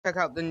check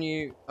out the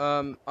new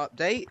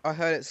update. I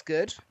heard it's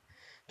good.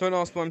 Don't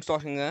ask why I'm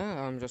starting there.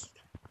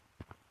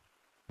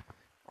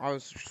 I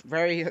was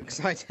very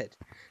excited.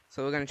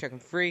 So we're gonna check in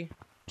 3,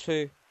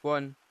 2,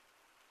 1.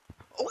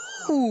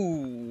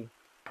 Ooh!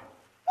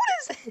 What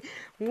is it?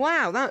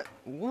 Wow,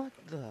 what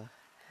the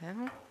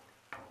hell?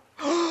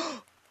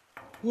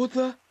 What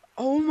the?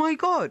 Oh my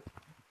god!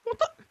 What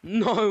the?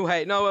 No,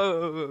 wait,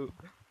 no.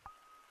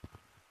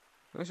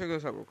 Let's check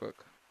this out real quick.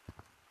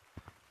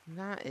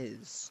 That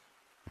is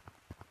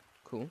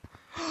cool.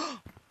 Wow.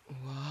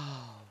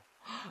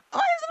 Oh,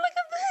 look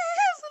at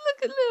this!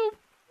 Look at little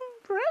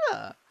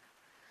umbrella.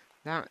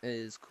 That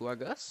is cool, I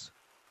guess.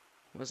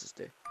 What does this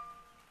do?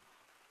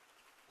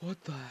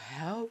 What the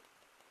hell?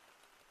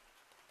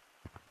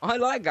 I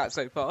like that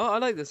so far. I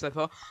like this so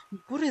far.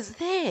 What is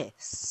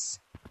this?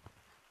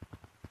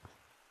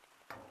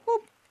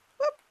 Boop,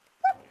 boop,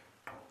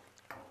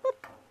 boop,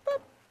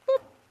 boop,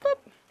 boop, boop.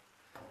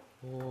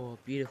 Oh,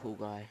 beautiful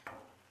guy.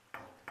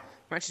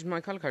 Matches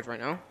my color code right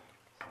now.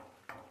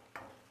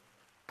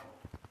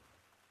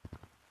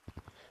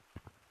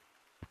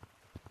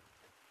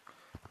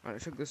 Alright,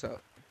 let's check this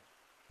out.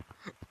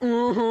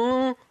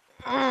 I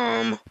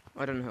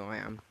don't know who I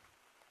am.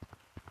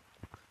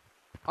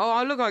 Oh,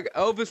 I look like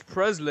Elvis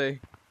Presley.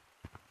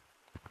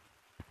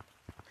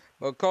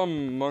 Well,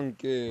 come,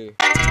 monkey.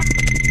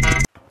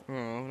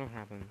 Oh, what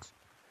happens?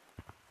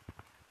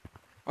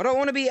 I don't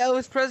want to be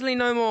Elvis Presley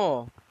no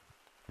more.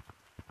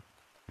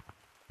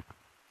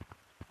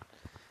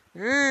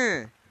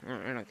 I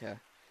don't care.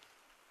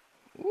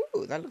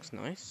 Ooh, that looks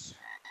nice.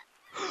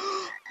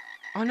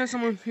 I know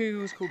someone who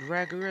was called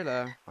Rare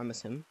Gorilla. I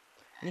miss him.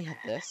 And he had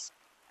this.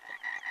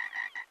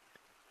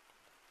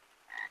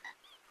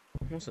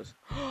 What's this?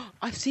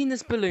 I've seen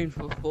this balloon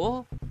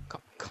before.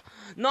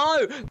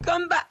 No!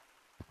 Come back!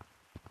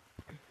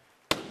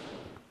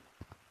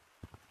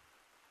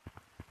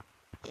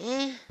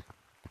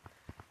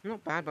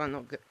 Not bad, but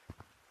not good.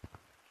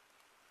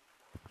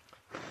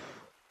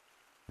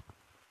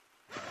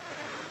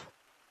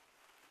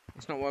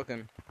 It's not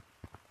working.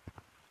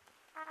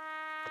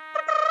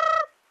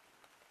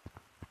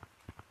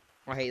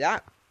 I hate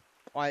that.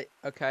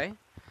 Okay.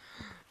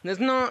 There's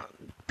not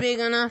big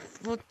enough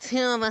for 2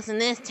 of us in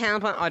this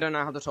town, but I don't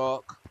know how to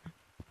talk.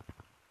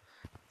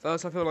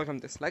 First, I feel like I'm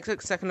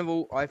dyslexic. Second of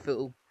all, I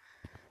feel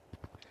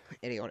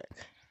idiotic.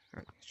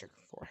 Alright, let's check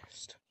the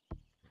forest.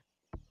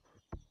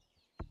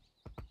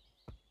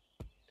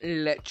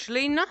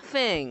 Literally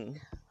nothing.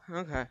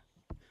 Okay.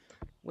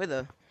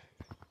 Wither.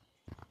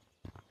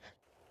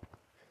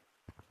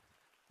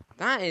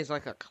 That is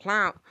like a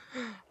cloud.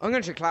 I'm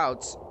gonna check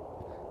clouds.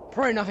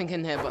 Probably nothing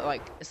in here, but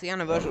like, it's the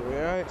anniversary,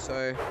 right?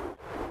 So.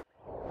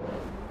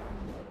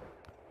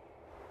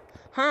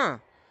 Huh.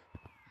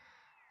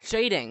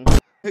 Shading.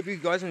 Hope you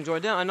guys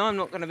enjoyed it. I know I'm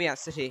not gonna be at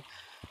City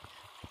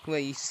where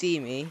you see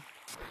me.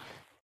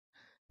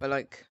 But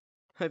like,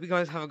 hope you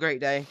guys have a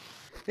great day.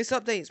 This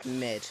update's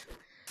mid.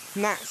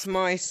 And that's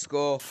my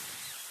score.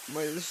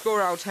 The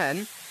score out of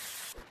 10.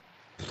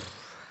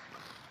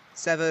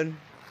 7.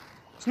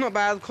 It's not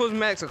bad.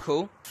 Cosmetics are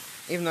cool.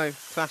 Even though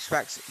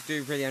flashbacks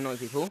do really annoy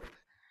people.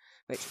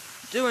 Which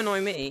do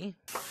annoy me.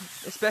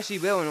 Especially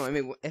will annoy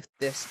me if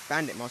this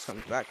bandit mouse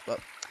comes back. But,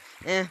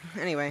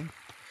 anyway.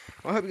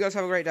 I hope you guys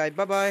have a great day.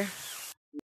 Bye-bye.